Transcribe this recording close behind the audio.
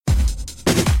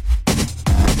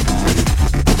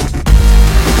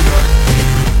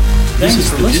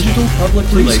Thanks for listening. Digital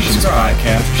Public Relations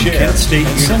Podcast from Kent State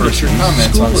University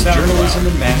comments on journalism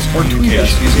and mass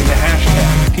communication using the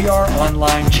hashtag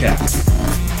PROnlineChat.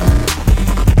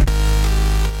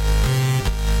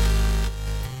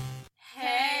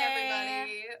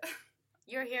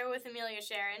 You're here with Amelia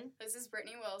Sharon. This is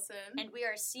Brittany Wilson. And we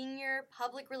are senior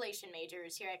public relation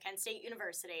majors here at Kent State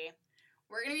University.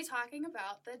 We're going to be talking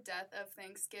about the death of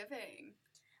Thanksgiving.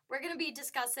 We're going to be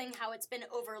discussing how it's been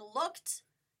overlooked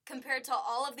compared to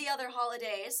all of the other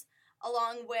holidays,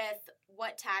 along with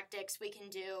what tactics we can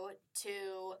do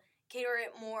to cater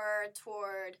it more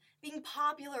toward being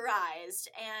popularized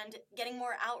and getting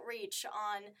more outreach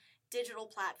on digital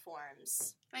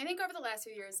platforms. I think over the last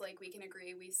few years, we can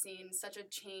agree, we've seen such a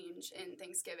change in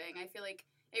Thanksgiving. I feel like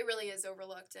it really is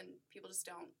overlooked and people just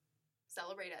don't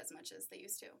celebrate as much as they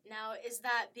used to. Now, is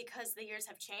that because the years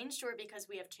have changed or because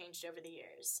we have changed over the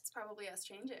years? It's probably us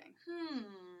changing.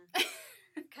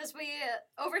 Because we,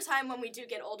 over time, when we do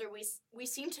get older, we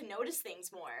seem to notice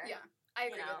things more. Yeah, I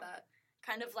agree with that.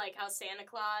 Kind of like how Santa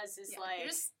Claus is You're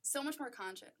just so much more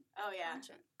conscious. Oh, yeah.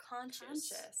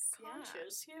 Conscious.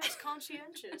 Yes,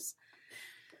 conscientious.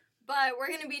 But we're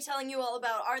going to be telling you all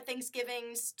about our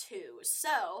Thanksgivings, too.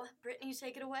 So, Brittany,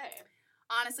 take it away.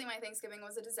 Honestly, my Thanksgiving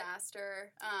was a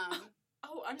disaster.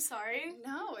 Oh, I'm sorry.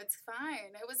 No, it's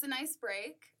fine. It was a nice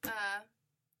break.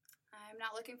 I'm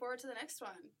not looking forward to the next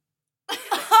one.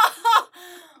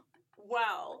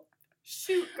 Wow.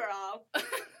 Shoot, girl.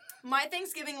 My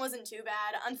Thanksgiving wasn't too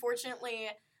bad. Unfortunately,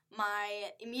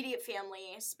 my immediate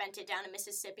family spent it down in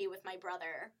Mississippi with my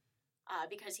brother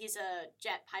because he's a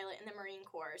jet pilot in the Marine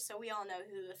Corps, so we all know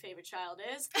who the favorite child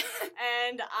is.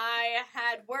 And I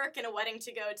had work and a wedding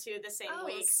to go to the same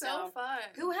week. So fun.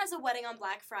 Who has a wedding on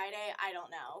Black Friday? I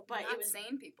don't know. But Not it was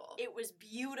sane people. It was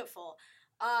beautiful.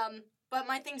 But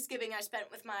my Thanksgiving I spent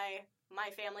with my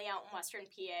family out in Western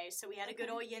PA, so we had a good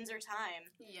old Yinzer time.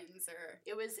 Yinzer.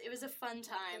 It was a fun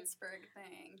time. Pittsburgh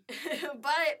thing.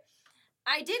 But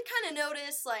I did kind of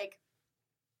notice,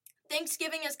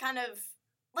 Thanksgiving is kind of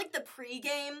like the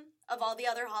pregame of all the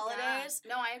other holidays.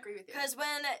 Yeah. No, I agree with you. Because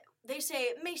when they say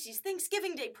Macy's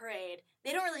Thanksgiving Day Parade,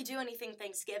 they don't really do anything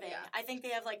Thanksgiving. Yeah. I think they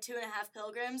have 2.5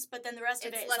 pilgrims, but then the rest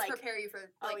of it is let's prepare you for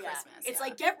Christmas. It's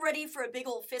get ready for a big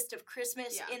old fist of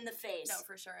Christmas in the face. No,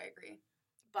 for sure, I agree.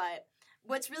 But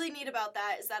what's really neat about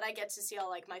that is that I get to see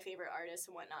all my favorite artists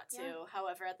and whatnot too. Yeah.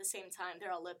 However, at the same time,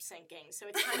 they're all lip syncing, so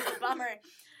it's kind of a bummer.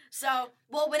 So,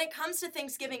 when it comes to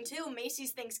Thanksgiving too,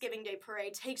 Macy's Thanksgiving Day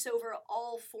Parade takes over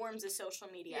all forms of social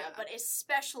media, but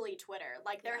especially Twitter.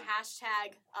 Their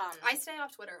hashtag. I stay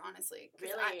off Twitter, honestly.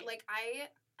 Really?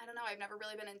 I don't know. I've never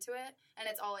really been into it, and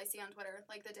it's all I see on Twitter,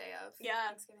 the day of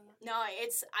Thanksgiving. No,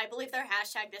 I believe their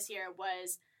hashtag this year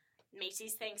was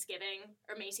Macy's Thanksgiving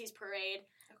or Macy's Parade.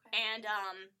 Okay. And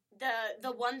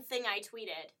the one thing I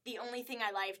tweeted, the only thing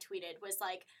I live tweeted was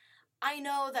I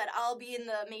know that I'll be in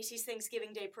the Macy's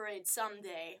Thanksgiving Day Parade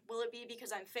someday. Will it be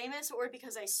because I'm famous or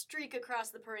because I streak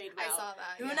across the parade route? I saw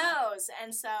that. Who knows?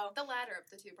 And so the latter of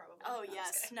the two, probably. Oh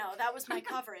yes, no, that was my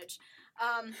coverage.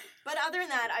 But other than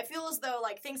that, I feel as though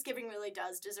Thanksgiving really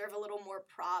does deserve a little more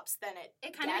props than it.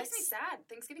 It kind of makes me sad.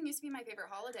 Thanksgiving used to be my favorite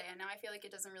holiday, and now I feel like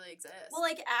it doesn't really exist. Well,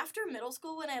 after middle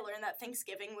school, when I learned that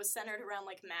Thanksgiving was centered around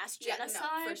mass genocide,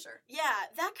 no, for sure. Yeah,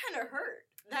 that kind of hurt.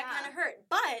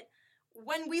 But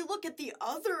when we look at the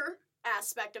other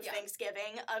aspect of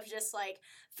Thanksgiving, of just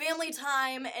family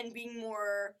time and being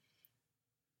more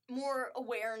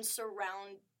aware and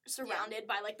surrounded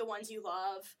by the ones you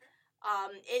love,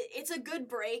 it's a good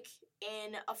break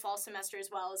in a fall semester as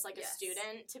well as a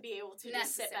student to be able to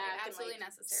just sit back and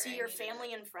see your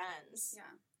family and friends. Yeah.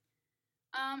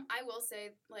 I will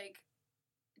say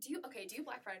do you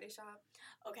Black Friday shop?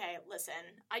 Okay, listen,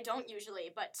 I don't usually,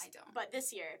 but I don't. But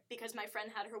this year, because my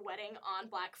friend had her wedding on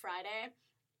Black Friday,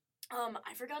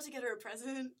 I forgot to get her a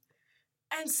present,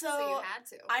 and so you had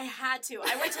to. I had to.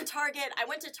 I went to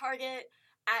Target.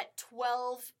 At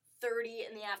 12:30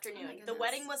 in the afternoon. Oh, the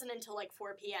wedding wasn't until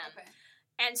 4 p.m. Okay.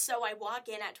 And so I walk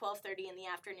in at 12:30 in the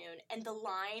afternoon, and the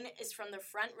line is from the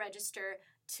front register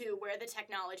to where the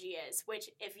technology is,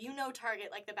 which, if you know Target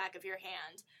like the back of your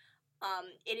hand,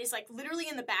 it is literally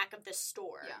in the back of the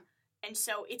store. Yeah. And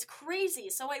so it's crazy.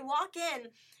 So I walk in,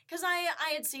 because I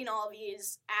had seen all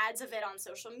these ads of it on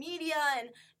social media, and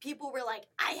people were like,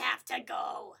 I have to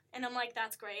go. And I'm like,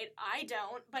 that's great. I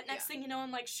don't. But next thing you know,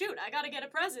 I'm like, shoot, I got to get a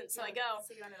present. So I go.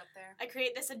 So you ended up there. I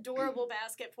create this adorable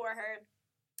basket for her,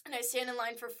 and I stand in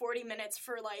line for 40 minutes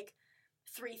for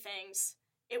 3 things.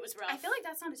 It was rough. I feel like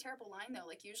that's not a terrible line,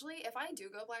 though. Usually, if I do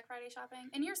go Black Friday shopping,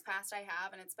 in years past I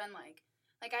have, and it's been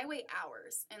Like, I wait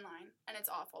hours in line, and it's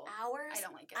awful. Hours? I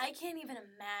don't like it. I can't even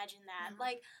imagine that. No.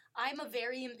 Like, I'm a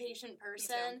very impatient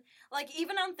person. Like,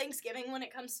 even on Thanksgiving, when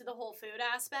it comes to the whole food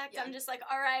aspect, I'm just like,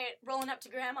 all right, rolling up to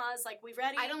grandma's, like, we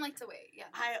ready? I don't like to wait, yeah.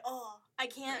 I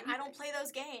can't, I don't play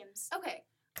those games. Okay.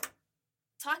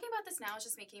 Talking about this now is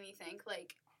just making me think,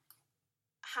 like,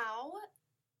 how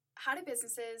do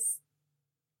businesses,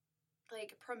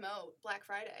 like, promote Black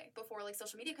Friday before, like,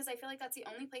 social media? Because I feel like that's the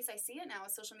only place I see it now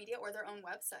is social media or their own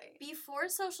website. Before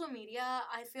social media,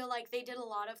 I feel like they did a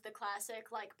lot of the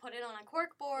classic, like, put it on a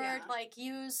corkboard, like,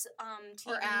 use TV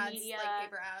or ads, media. like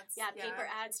paper ads. Yeah, paper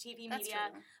ads, TV That's media.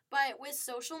 true. But with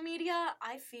social media,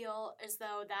 I feel as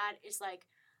though that is, like,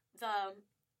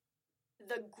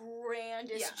 the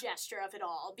grandest gesture of it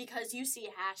all, because you see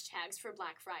hashtags for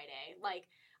Black Friday, like,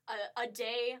 a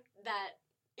day that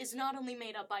is not only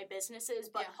made up by businesses,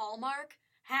 but Hallmark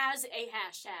has a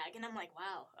hashtag, and I'm like,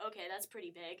 wow, okay, that's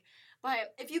pretty big.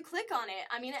 But if you click on it,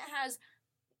 I mean, it has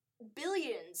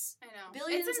billions, I know,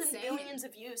 billions it's and insane. billions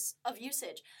of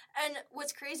usage. And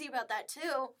what's crazy about that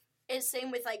too is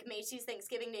same with like Macy's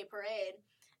Thanksgiving Day Parade,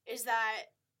 is that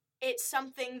it's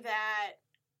something that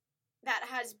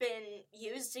has been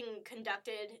used and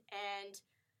conducted and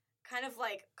kind of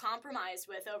like compromised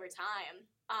with over time.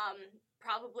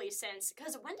 Probably since,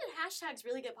 because when did hashtags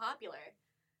really get popular?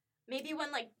 Maybe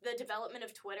when, like, the development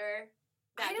of Twitter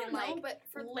back in, like, but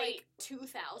for late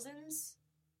 2000s?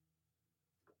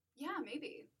 Yeah,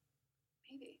 maybe.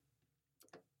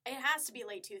 It has to be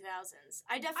late 2000s.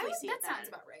 I definitely see it that sounds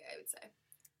about right, I would say.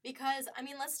 Because, I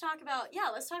mean, let's talk about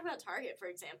Target, for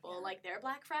example. Yeah. Like, their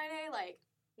Black Friday, like,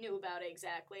 knew about it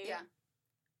exactly. Yeah.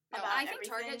 No, I think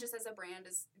Target, just as a brand,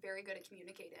 is very good at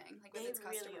communicating, like, with its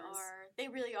customers. They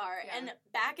really are. Yeah. And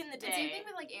back in the day... And same thing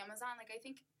with, like, Amazon. Like, I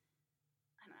think...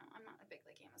 I don't know. I'm not a big,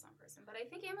 like, Amazon person. But I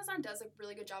think Amazon does a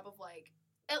really good job of, like,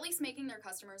 at least making their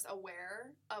customers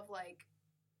aware of, like,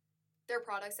 their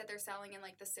products that they're selling and,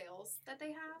 like, the sales that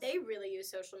they have. They really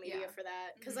use social media for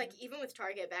that. Because, like, even with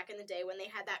Target back in the day when they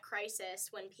had that crisis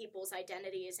when people's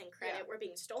identities and credit were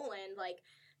being stolen, like,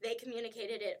 they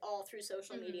communicated it all through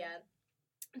social media.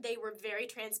 They were very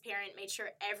transparent, made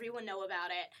sure everyone knew about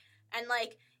it. And,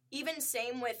 like, even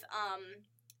same with,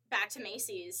 back to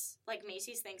Macy's, like,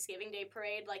 Macy's Thanksgiving Day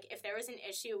Parade, like, if there was an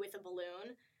issue with a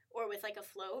balloon or with, like, a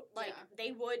float, like,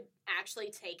 they would actually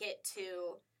take it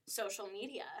to social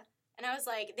media. And I was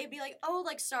like, they'd be like, oh,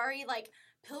 like, sorry, like,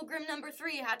 Pilgrim number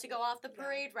 3 had to go off the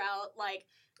parade route, like,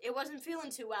 it wasn't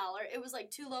feeling too well, or it was,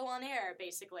 like, too low on air,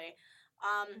 basically.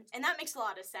 And that makes a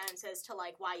lot of sense as to,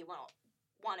 like, why you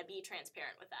want to be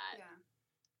transparent with that. Yeah.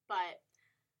 But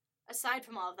aside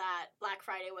from all of that, Black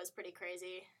Friday was pretty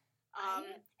crazy.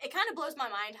 It kind of blows my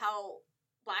mind how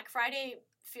Black Friday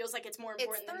feels like it's more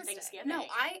important than Thanksgiving. No,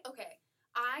 I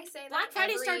say that Black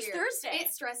Friday every starts year. Thursday.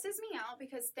 It stresses me out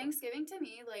because Thanksgiving to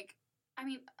me, like, I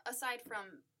mean, aside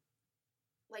from,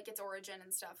 like, its origin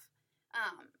and stuff,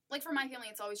 like, for my family,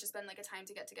 it's always just been, like, a time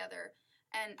to get together.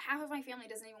 And half of my family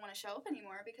doesn't even want to show up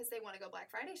anymore because they want to go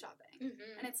Black Friday shopping.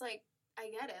 Mm-hmm. And it's like, I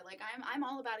get it. Like, I'm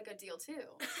all about a good deal,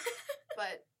 too.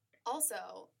 But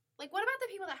also, like, what about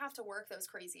the people that have to work those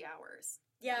crazy hours?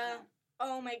 Yeah.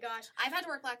 Oh, my gosh. I've had to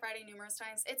work Black Friday numerous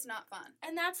times. It's not fun.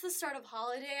 And that's the start of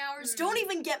holiday hours. Don't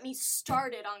even get me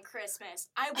started on Christmas.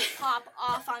 I will pop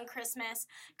off on Christmas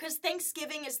because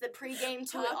Thanksgiving is the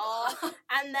pregame to it all.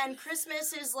 And then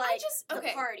Christmas is, like, the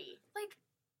party. Like,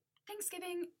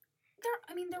 Thanksgiving,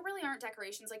 there really aren't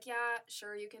decorations. Like, yeah,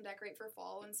 sure, you can decorate for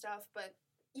fall and stuff, but...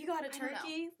 You got a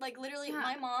turkey? Like, literally,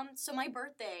 my mom... So, my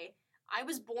birthday, I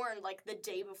was born, like, the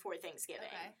day before Thanksgiving.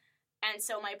 Okay. And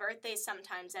so, my birthday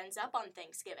sometimes ends up on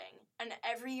Thanksgiving. And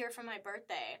every year for my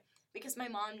birthday, because my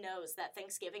mom knows that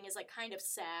Thanksgiving is, like, kind of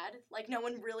sad. Like, no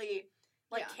one really,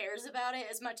 like, cares about it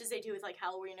as much as they do with, like,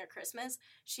 Halloween or Christmas.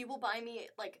 She will buy me,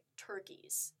 like,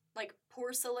 turkeys. Like,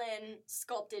 porcelain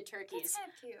sculpted turkeys. That's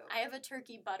kind of cute. I have a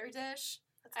turkey butter dish.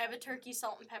 I have a turkey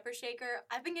salt and pepper shaker.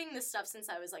 I've been getting this stuff since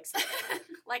I was, like, 7.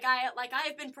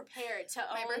 I've been prepared to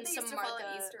own My birthday some used to Martha... fall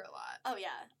at Easter a lot. Oh,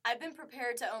 yeah. I've been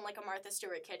prepared to own, like, a Martha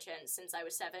Stewart kitchen since I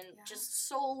was 7, just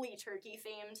solely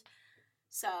turkey-themed.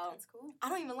 So... That's cool. I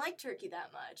don't even like turkey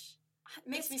that much. It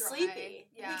makes me dry. sleepy.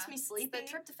 Yeah. It makes me sleepy.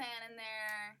 It's the tryptophan in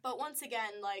there. But once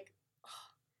again, like...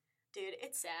 dude,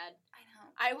 it's sad. I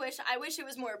know. I wish it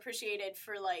was more appreciated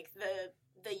for, like,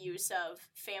 the use of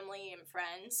family and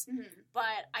friends,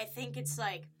 but I think it's,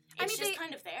 like, it's just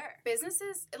kind of there.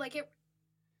 Businesses, like,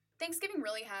 Thanksgiving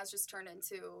really has just turned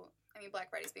into,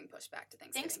 Black Friday's being pushed back to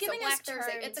Thanksgiving. Thanksgiving so Black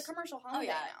Thursday, it's a commercial holiday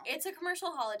now. It's a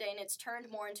commercial holiday, and it's turned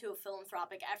more into a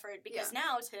philanthropic effort, because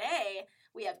now, today,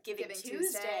 we have Giving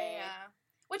Tuesday.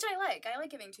 Which I like. I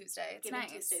like Giving Tuesday. It's Giving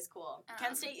nice. Tuesday's cool.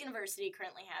 Kent State University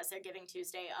currently has their Giving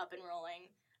Tuesday up and rolling.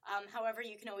 However,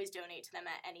 you can always donate to them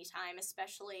at any time,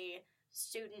 especially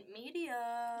student media.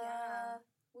 Yeah.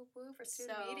 Woo woo for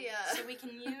student media. So we can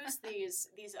use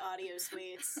these audio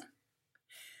suites.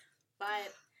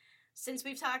 But since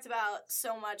we've talked about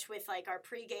so much with like our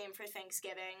pregame for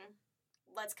Thanksgiving,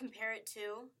 let's compare it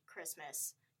to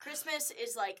Christmas. Christmas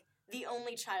is like the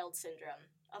only child syndrome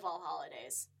of all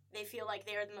holidays. They feel like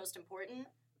they are the most important.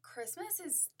 Christmas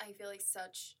is, I feel like,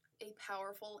 such a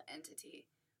powerful entity.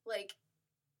 Like,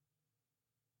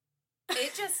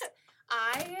 it just,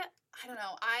 I don't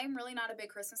know, I'm really not a big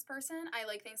Christmas person. I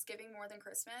like Thanksgiving more than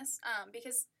Christmas,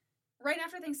 because right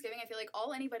after Thanksgiving, I feel like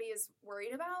all anybody is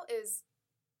worried about is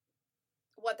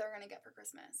what they're going to get for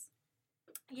Christmas.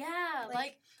 Yeah,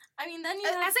 like I mean, then you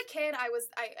as a kid, I'd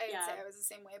say Yeah. I was the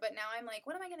same way, but now I'm like,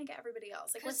 what am I going to get everybody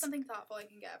else? Like, what's something thoughtful I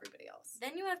can get everybody else?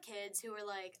 Then you have kids who are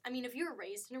like, I mean, if you were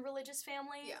raised in a religious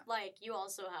family, Yeah. like, you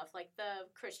also have, like, the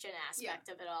Christian aspect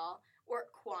of it all. Or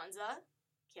Kwanzaa.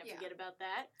 Can't Yeah. forget about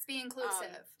that. It's be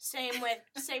inclusive. Same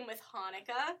with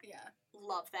Hanukkah. Yeah.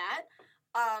 Love that.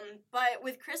 But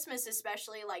with Christmas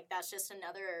especially, like, that's just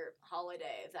another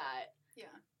holiday that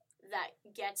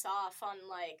gets off on,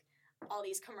 like, all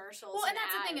these commercials. Well, and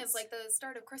that's ads. the thing is, like, the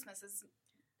start of Christmas is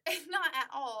not at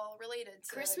all related to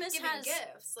Christmas giving has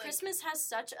gifts. Like, Christmas has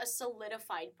such a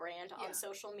solidified brand on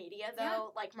social media, though. Yeah.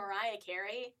 Like Mariah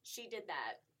Carey, she did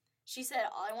that. She said,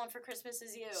 "All I want for Christmas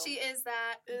is you." she is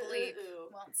that bleep.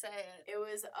 Won't say it. It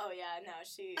was, oh yeah,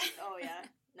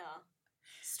 no.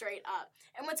 Straight up.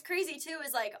 And what's crazy, too,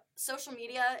 is, like, social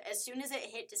media, as soon as it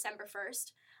hit December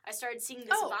 1st, I started seeing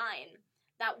this Vine.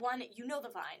 That one, you know the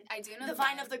Vine. I do know the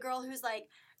Vine of the girl who's like,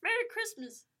 Merry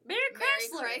Christmas, Merry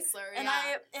Chrysler.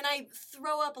 And I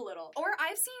throw up a little. Or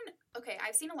I've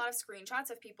seen a lot of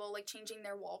screenshots of people, like, changing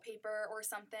their wallpaper or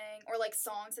something, or, like,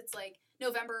 songs. It's, like,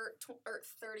 November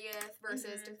 30th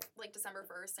versus, like, December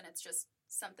 1st, and it's just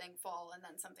something fall and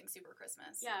then something super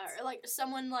Christmas. Yeah, or, like,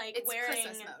 someone, like, it's wearing,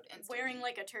 Christmas mode instantly. wearing,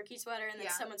 like, a turkey sweater, and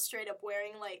then someone straight up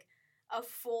wearing, like, a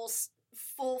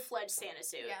full-fledged Santa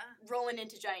suit. Yeah. Rolling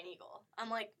into Giant Eagle. I'm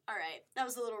like, all right, that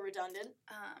was a little redundant.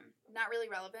 Not really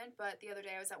relevant, but the other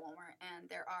day I was at Walmart, and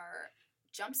there are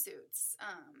jumpsuits,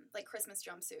 like Christmas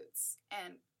jumpsuits,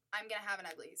 and I'm gonna have an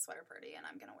ugly sweater party, and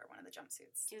I'm gonna wear one of the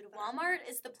jumpsuits. Dude, Walmart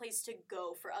is the place to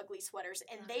go for ugly sweaters,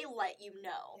 and they let you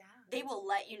know. Yeah. They will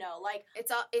let you know. Like, it's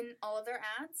all in all of their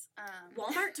ads.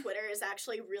 Walmart Twitter is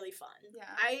actually really fun.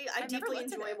 Yeah. I deeply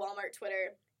enjoy Walmart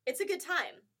Twitter. It's a good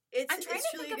time. I'm trying to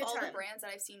really think of all time. the brands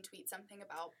that I've seen tweet something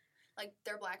about, like,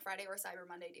 their Black Friday or Cyber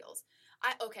Monday deals.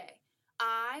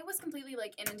 I was completely,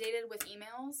 like, inundated with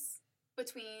emails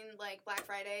between, like, Black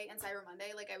Friday and Cyber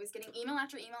Monday. Like, I was getting email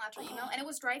after email after email, and it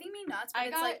was driving me nuts. But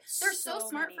it's like, they're so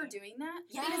smart for doing that.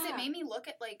 Yeah. Because it made me look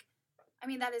at, like, I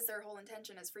mean, that is their whole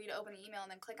intention, is for you to open the email and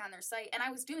then click on their site. And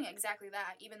I was doing exactly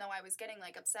that, even though I was getting,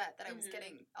 like, upset that I was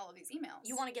getting all of these emails.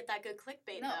 You want to get that good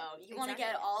clickbait, though. You want to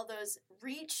get all those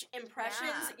reach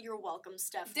impressions. Yeah. You're welcome,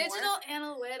 Steph. Digital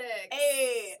analytics.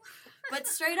 Hey! But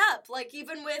straight up, like,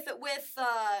 even with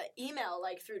email,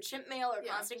 like, through Chimp Mail or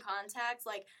Constant Contact,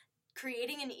 like,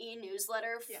 creating an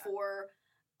e-newsletter for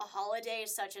a holiday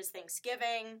such as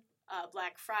Thanksgiving,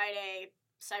 Black Friday,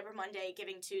 Cyber Monday,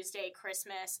 Giving Tuesday,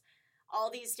 Christmas, all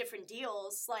these different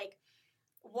deals, like,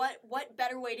 what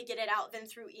better way to get it out than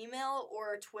through email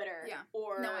or Twitter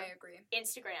or I agree.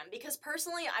 Instagram? Because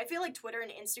personally, I feel like Twitter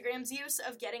and Instagram's use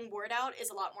of getting word out is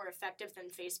a lot more effective than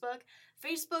Facebook.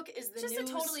 Facebook is the just news.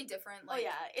 A totally different, like,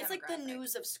 it's like the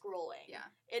news of scrolling. Yeah.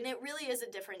 And it really is a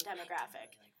different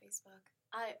demographic. I don't really like Facebook.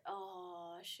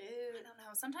 Shoot. I don't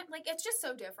know. Sometimes, like, it's just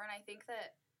so different. I think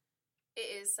that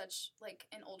it is such, like,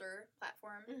 an older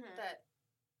platform that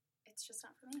it's just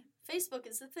not for me. Facebook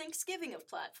is the Thanksgiving of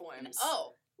platforms.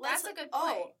 That's a good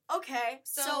point. Okay.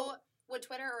 So would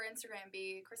Twitter or Instagram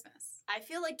be Christmas? I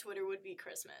feel like Twitter would be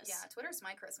Christmas. Yeah, Twitter's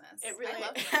my Christmas. It really I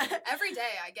love it. Every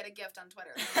day I get a gift on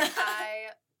Twitter.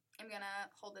 I am going to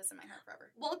hold this in my heart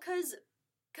forever. Well, because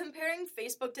comparing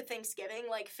Facebook to Thanksgiving,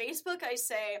 like, Facebook, I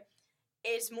say,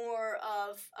 is more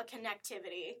of a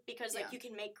connectivity because, like, you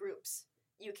can make groups.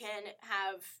 You can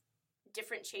have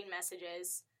different chain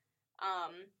messages.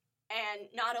 And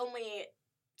not only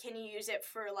can you use it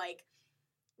for, like,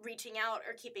 reaching out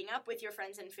or keeping up with your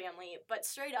friends and family, but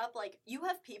straight up, like, you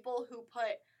have people who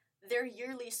put their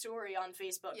yearly story on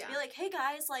Facebook to be like, hey,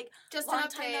 guys, like, just long an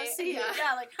time no update. see.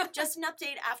 Yeah, like, just an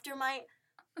update after my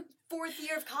 4th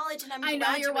year of college and I'm I know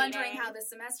graduating. You're wondering how the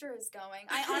semester is going.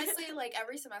 I honestly, like,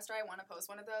 every semester I want to post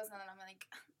one of those, and then I'm like,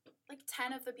 like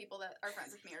 10 of the people that are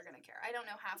friends with me are gonna care. I don't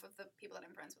know half of the people that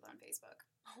I'm friends with on Facebook.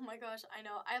 Oh my gosh, I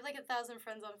know. I have like 1,000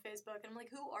 friends on Facebook, and I'm like,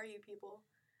 who are you people?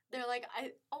 They're like,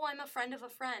 I'm a friend of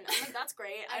a friend. I'm like, that's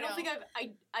great. I don't think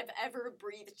I've ever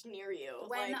breathed near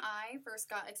you. When I first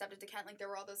got accepted to Kent, like,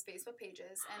 there were all those Facebook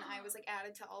pages, and I was, like,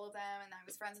 added to all of them, and I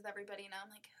was friends with everybody, and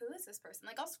I'm like, who is this person?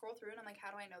 Like, I'll scroll through, and I'm like,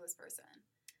 how do I know this person?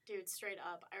 Dude, straight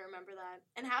up, I remember that.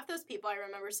 And half those people I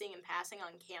remember seeing in passing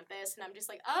on campus, and I'm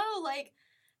just like, oh, like,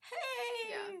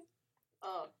 hey! Yeah.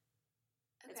 Oh.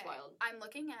 Okay. It's wild. I'm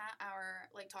looking at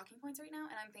our, like, talking points right now,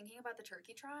 and I'm thinking about the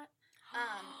turkey trot.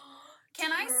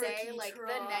 Can I say, like,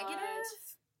 the negative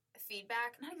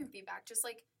feedback, not even feedback, just,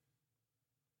 like,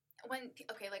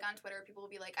 like, on Twitter, people will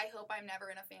be like, I hope I'm never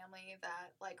in a family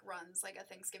that, like, runs, like, a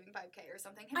Thanksgiving 5K or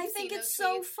something. I think it's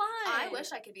so fun. I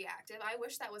wish I could be active. I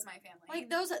wish that was my family. Like,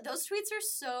 those tweets are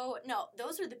so... No,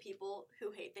 those are the people who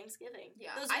hate Thanksgiving.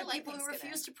 Yeah, those are the people who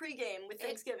refuse to pregame with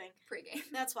Thanksgiving. Pregame.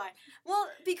 That's why. Well,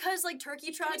 because, like,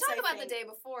 turkey trots... Can we talk about the day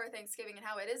before Thanksgiving and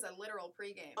how it is a literal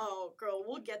pregame? Oh, girl,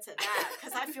 we'll get to that,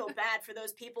 because I feel bad for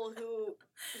those people who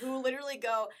literally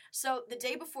go... So, the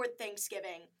day before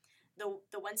Thanksgiving...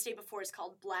 The Wednesday before is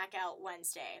called Blackout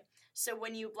Wednesday. So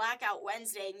when you black out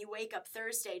Wednesday and you wake up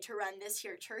Thursday to run this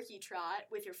here turkey trot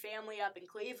with your family up in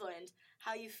Cleveland,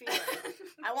 how you feeling?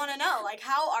 I want to know, like,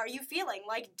 how are you feeling?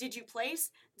 Like, did you place?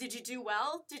 Did you do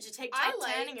well? Did you take top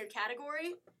 10 in your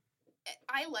category?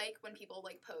 I like when people,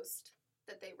 like, post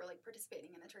that they were, like,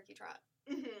 participating in a turkey trot.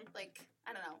 Mm-hmm. Like,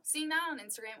 I don't know. Seeing that on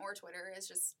Instagram or Twitter is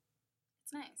just,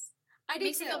 it's nice. It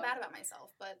makes me feel bad about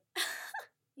myself, but,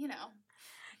 you know.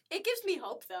 It gives me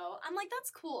hope, though. I'm like,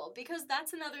 that's cool, because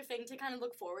that's another thing to kind of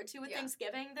look forward to with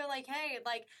Thanksgiving. They're like, hey,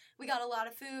 like, we got a lot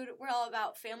of food. We're all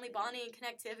about family bonding and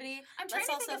connectivity. I'm trying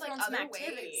to think of, like, other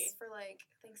ways for, like,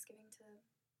 Thanksgiving to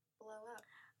blow up.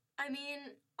 I mean,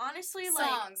 honestly, like...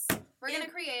 Songs. We're going to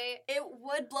create... It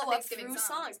would blow up through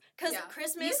songs. Because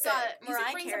Christmas got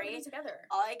Mariah Carey.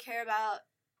 All I care about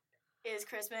is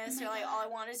Christmas. You're like, all I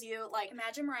want is you. Like,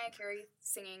 imagine Mariah Carey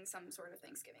singing some sort of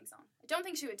Thanksgiving song. I don't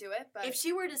think she would do it, but if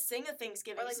she were to sing a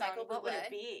Thanksgiving song, what would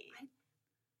it be?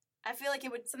 I feel like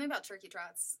it would something about turkey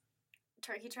trots.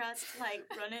 Turkey trots, like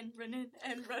running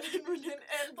and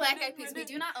Black Eyed Peas. We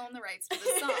do not own the rights to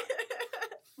this song.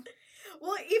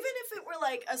 Well, even if it were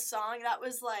like a song that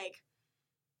was like.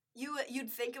 You'd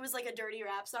think it was like a dirty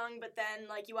rap song, but then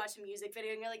like you watch a music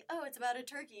video and you're like, oh, it's about a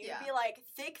turkey. You'd be like,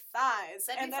 thick thighs,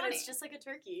 and then it's just like a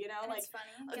turkey, you know, and like it's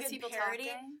funny. A good people parody.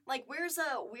 Talking. Like, where's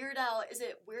Weird Al? Is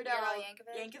it Weird Al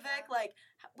Yankovic? Yeah. Like,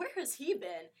 where has he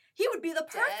been? He would be the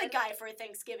perfect guy for a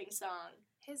Thanksgiving song.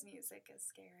 His music is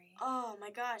scary. Oh my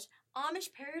gosh,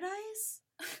 Amish Paradise.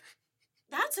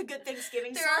 That's a good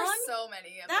Thanksgiving song. There are so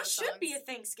many of that those should songs. be a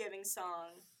Thanksgiving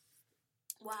song.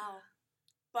 Wow.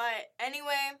 But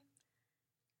anyway,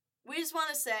 we just want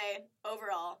to say,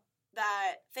 overall,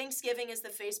 that Thanksgiving is the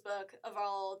Facebook of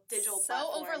all digital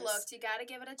platforms. So overlooked. You gotta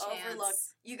give it a chance.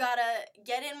 Overlooked. You gotta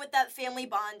get in with that family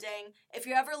bonding. If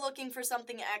you're ever looking for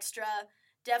something extra,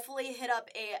 definitely hit up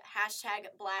a hashtag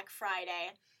Black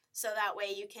Friday, so that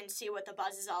way you can see what the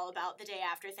buzz is all about the day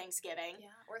after Thanksgiving. Yeah,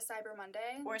 or Cyber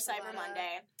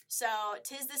Monday. So,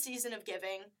 'tis the season of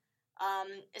giving.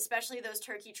 Especially those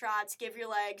turkey trots. Give your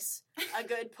legs a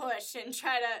good push and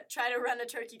try to run a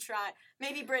turkey trot.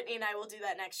 Maybe Brittany and I will do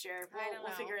that next year.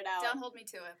 We'll figure it out. Don't hold me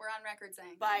to it. We're on record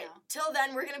saying. But till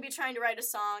then, we're gonna be trying to write a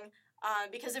song.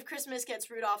 Because if Christmas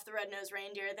gets Rudolph the Red-Nosed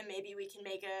Reindeer, then maybe we can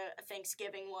make a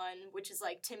Thanksgiving one, which is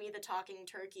like Timmy the Talking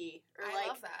Turkey, or I like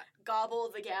love that. Gobble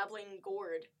the Gabbling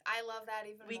Gourd. I love that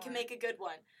even more. We can make a good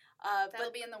one.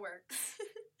 That'll be in the works.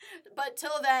 But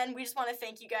till then, we just want to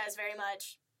thank you guys very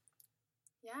much.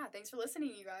 Yeah, thanks for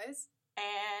listening, you guys.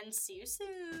 And see you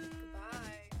soon.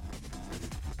 Goodbye.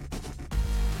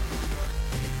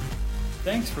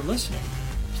 Thanks for listening.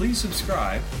 Please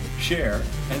subscribe, share,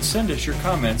 and send us your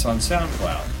comments on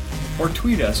SoundCloud, or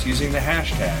tweet us using the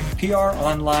hashtag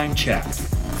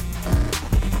PROnlineChat.